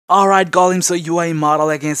Alright Golem, so you are immortal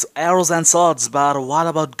against arrows and swords, but what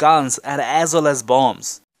about guns and as well as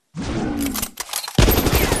bombs?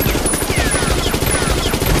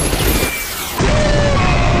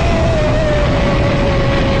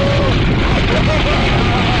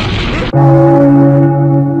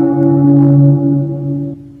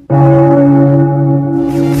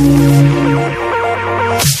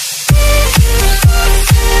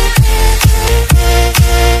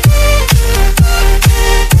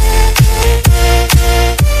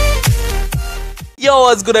 Yo,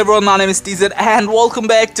 what's good everyone, my name is TZ and welcome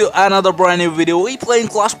back to another brand new video. We playing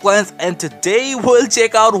Clash Clans and today we'll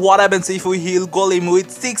check out what happens if we heal Golem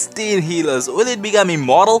with 16 healers. Will it become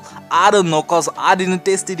immortal? I don't know cause I didn't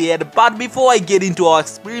test it yet, but before I get into our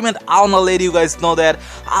experiment, I wanna let you guys know that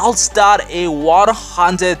I'll start a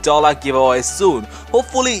 $100 giveaway soon.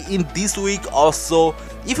 Hopefully in this week or so.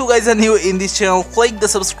 If you guys are new in this channel, click the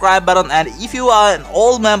subscribe button, and if you are an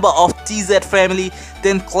old member of TZ family,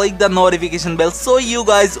 then click the notification bell so you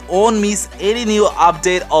guys won't miss any new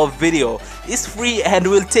update or video. It's free and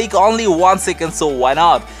will take only 1 second, so why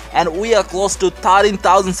not? And we are close to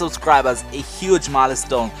 13,000 subscribers, a huge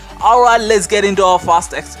milestone. Alright, let's get into our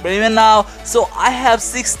first experiment now. So I have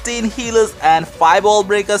 16 healers and 5 wall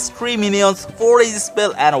breakers, 3 minions, 4 easy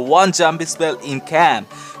spell and 1 jumpy spell in camp.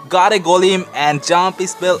 Got a golem and jumpy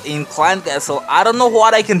spell in client castle. I don't know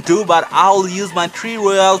what I can do, but I'll use my 3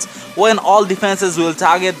 royals when all defenses will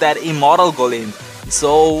target that immortal golem.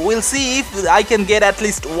 So we'll see if I can get at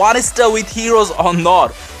least 1 star with heroes or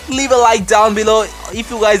not. Leave a like down below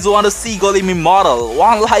if you guys want to see Golem immortal.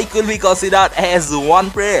 1 like will be considered as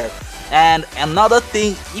 1 prayer. And another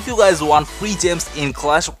thing, if you guys want free gems in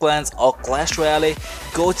Clash of Clans or Clash Royale,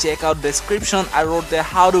 go check out the description. I wrote there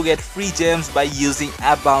how to get free gems by using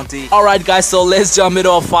APPBOUNTY. Alright guys, so let's jump into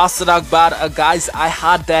our fast attack. But guys, I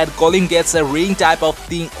heard that Golem gets a ring type of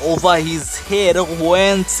thing over his head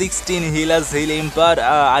when 16 healers heal him, but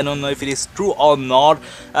I don't know if it is true or not.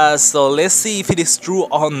 So let's see if it is true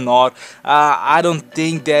or not. I don't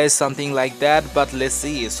think there is something like that, but let's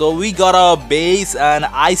see. So we got our base and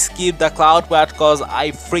I skipped the cloud part cause I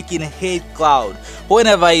freaking hate cloud.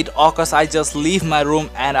 Whenever it occurs, I just leave my room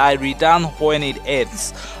and I return when it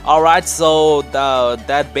ends. Alright, so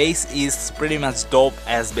that base is pretty much dope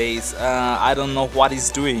as base. I don't know what he's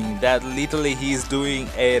doing. That literally he's doing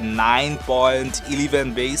a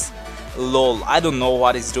 9.11 base. Lol, I don't know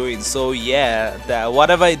what he's doing. So yeah,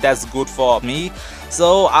 whatever, that's good for me.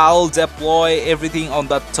 So I'll deploy everything on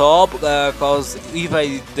the top cause if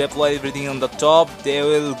I deploy everything on the top, they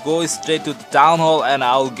will go straight to the town hall and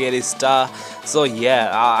I'll get a star. So yeah,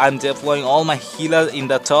 I'm deploying all my healers in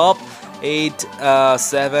the top. 8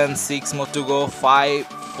 7 6 more to go. 5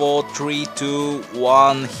 4 3 2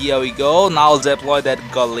 1. Here we go. Now I'll deploy that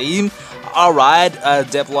golem. Alright,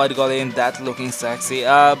 deployed golem. That looking sexy.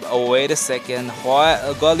 Wait a second.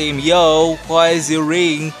 Golem, yo, where is your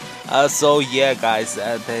ring? So yeah guys,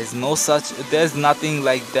 there's nothing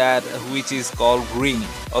like that which is called ring.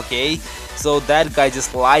 Okay, so that guy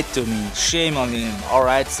just lied to me. Shame on him.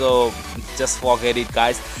 Alright, so just forget it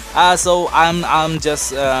guys. So I'm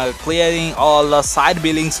just clearing all the side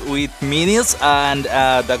buildings with minions, and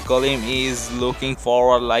the golem is looking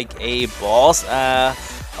forward like a boss.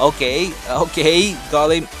 Okay,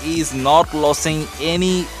 golem is not losing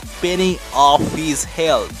any penny of his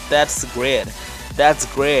health. That's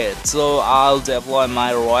great. So I'll deploy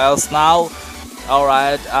my royals now.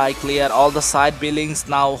 Alright, I cleared all the side buildings.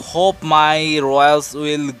 Now hope my royals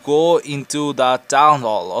will go into the town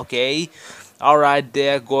hall. Okay, alright,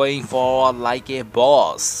 they're going forward like a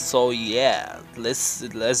boss. So yeah, let's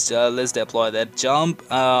deploy that jump.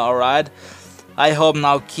 Alright, I hope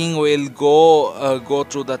now king will go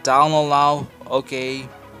through the town hall now. Okay,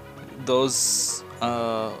 those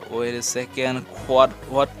wait a second,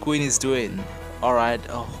 what queen is doing? Alright,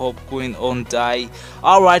 I hope queen won't die.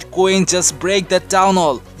 Alright queen, just break the town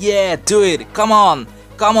hall. Yeah, do it. Come on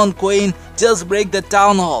queen, just break the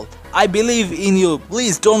town hall. I believe in you.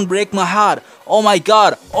 Please don't break my heart. Oh my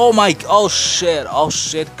god. Oh shit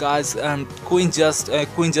guys. Queen just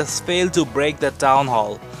failed to break the town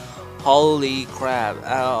hall. Holy crap.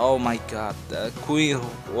 Oh my god. Queen,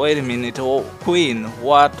 wait a minute. Oh, queen,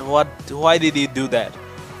 why did you do that?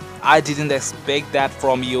 I didn't expect that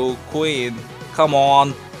from you, queen. Come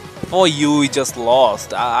on, for you just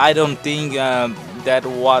lost. I don't think that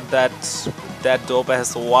dope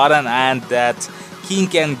has won, and that king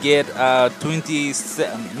can get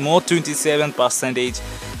 27%.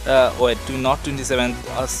 Wait, not 27,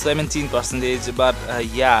 17%, but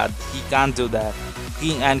yeah, he can't do that.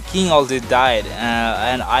 king already died,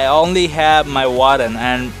 and I only have my warden,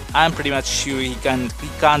 and I'm pretty much sure he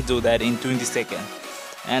can't do that in 20 seconds.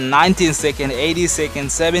 And 19 seconds, 80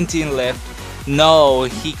 seconds, 17 left. No,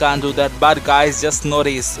 he can't do that. But guys, just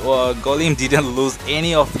notice Golem didn't lose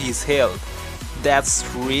any of his health. That's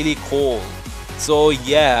really cool. So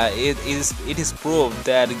yeah, it is proved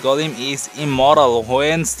that Golem is immortal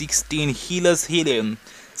when 16 healers hit him.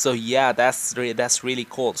 So yeah, that's really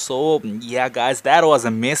cool. So yeah guys, that was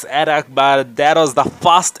a miss attack, but that was the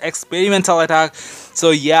first experimental attack. So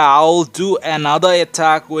yeah, I'll do another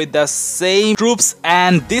attack with the same troops,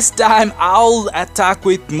 and this time I'll attack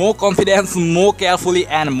with more confidence, more carefully,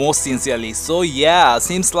 and more sincerely. So yeah,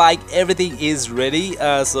 seems like everything is ready.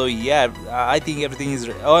 So yeah, I think everything is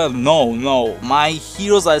ready. Oh no, my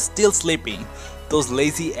heroes are still sleeping, those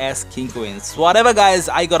lazy ass king queens. Whatever guys,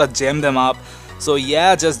 I gotta gem them up. So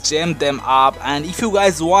yeah, just gem them up, and if you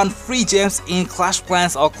guys want free gems in Clash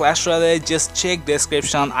Plans or Clash Royale, just check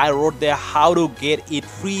description. I wrote there how to get it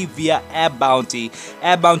free via APPBOUNTY.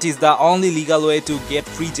 APPBOUNTY is the only legal way to get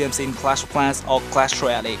free gems in Clash Plans or Clash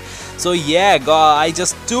Royale. So yeah, I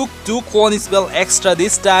just took 2 clone spell extra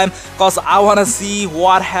this time cause I wanna see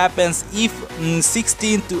what happens if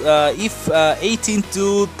 18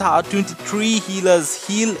 to 23 healers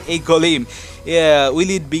heal a golem. Yeah, will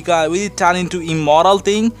it turn into immortal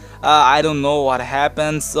thing? I don't know what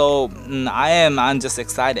happens. So I'm just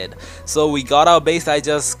excited. So we got our base. I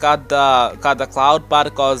just cut the cloud part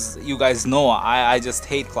because you guys know I just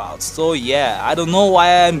hate clouds. So yeah, I don't know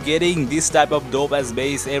why I'm getting this type of dope as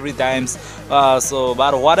base every time.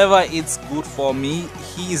 But whatever, it's good for me.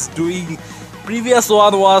 He is doing. Previous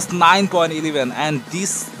one was 9.11 and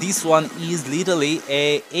this one is literally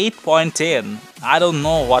a 8.10. I don't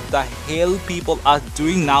know what the hell people are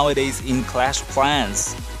doing nowadays in Clash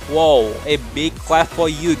Plans. Whoa, a big clap for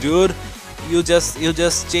you, dude. You just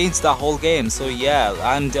changed the whole game. So yeah,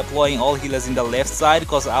 I'm deploying all healers in the left side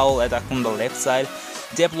because I'll attack from the left side.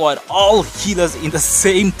 Deployed all healers in the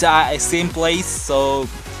same place. So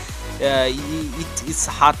it's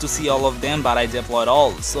hard to see all of them, but I deployed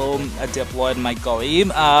all. So I deployed my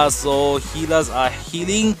Golem. So healers are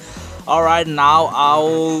healing. Alright, now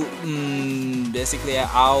I'll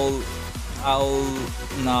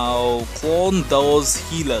now clone those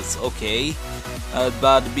healers. Okay,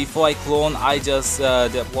 but before I clone, I just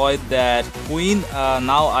deployed that queen.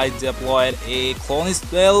 Now I deployed a clone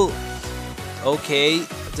spell. Okay,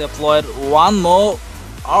 deployed one more.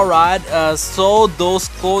 Alright, so those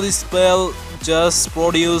clone spell just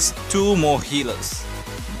produce 2 more healers.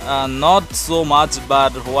 Not so much,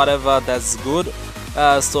 but whatever, that's good.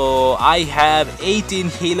 So I have 18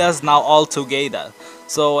 healers now all together.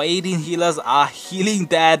 So 18 healers are healing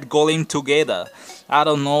that golem together. I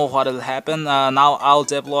don't know what will happen. Now I'll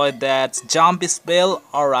deploy that jump spell.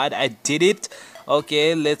 Alright, I did it.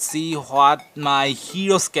 Okay, let's see what my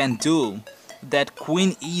heroes can do. That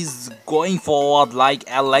queen is going forward like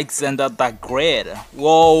Alexander the Great.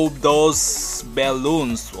 Whoa, those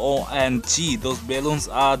balloons. OMG, those balloons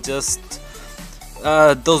are just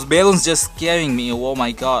scaring me. Oh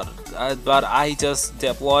my god. But I just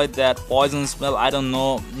deployed that poison spell. I don't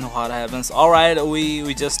know what happens. Alright,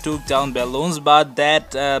 we just took down balloons, but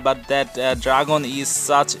that dragon is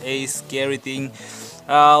such a scary thing.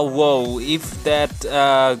 Whoa, if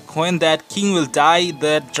when that king will die,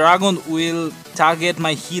 that dragon will target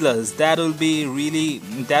my healers. That will be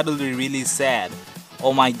really sad.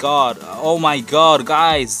 Oh my god,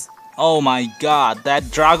 guys. Oh my god,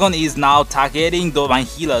 that dragon is now targeting my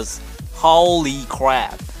healers. Holy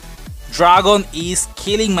crap. Dragon is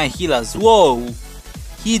killing my healers. Whoa,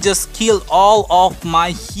 he just killed all of my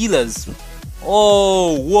healers.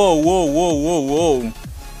 Oh, whoa.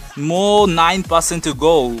 More 9% to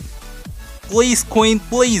go. Please, queen,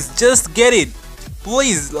 please, just get it.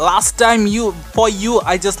 Please, last time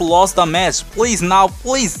I just lost the match. Please, now,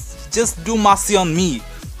 please, just do mercy on me.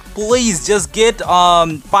 Please, just get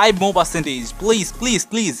 5 more percentage.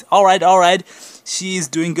 Please. Alright. She's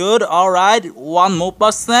doing good. Alright, 1 more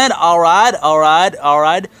percent. Alright.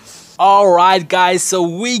 Alright guys, so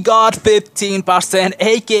we got 15%,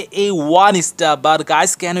 aka 1 star. But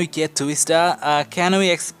guys, can we get 2 star? Can we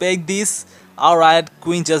expect this? Alright,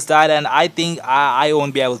 queen just died, and I think I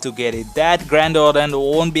won't be able to get it. That Grand Order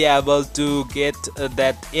won't be able to get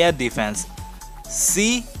that air defense.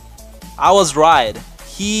 See, I was right.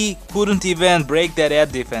 he couldn't even break that air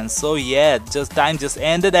defense. So yeah, time just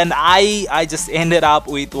ended, and I just ended up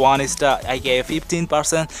with 1 star, aka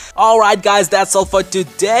 15%. Alright guys, that's all for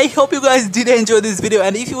today. Hope you guys did enjoy this video,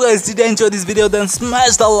 and if you guys did enjoy this video, then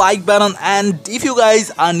smash the like button, and if you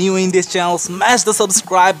guys are new in this channel, smash the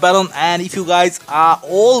subscribe button, and if you guys are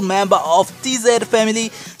all member of TZ family,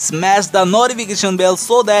 smash the notification bell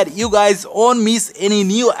so that you guys won't miss any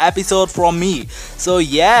new episode from me. So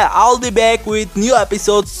yeah, I'll be back with new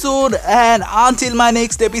episodes soon, and until my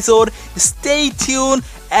next episode, stay tuned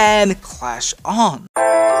and clash on.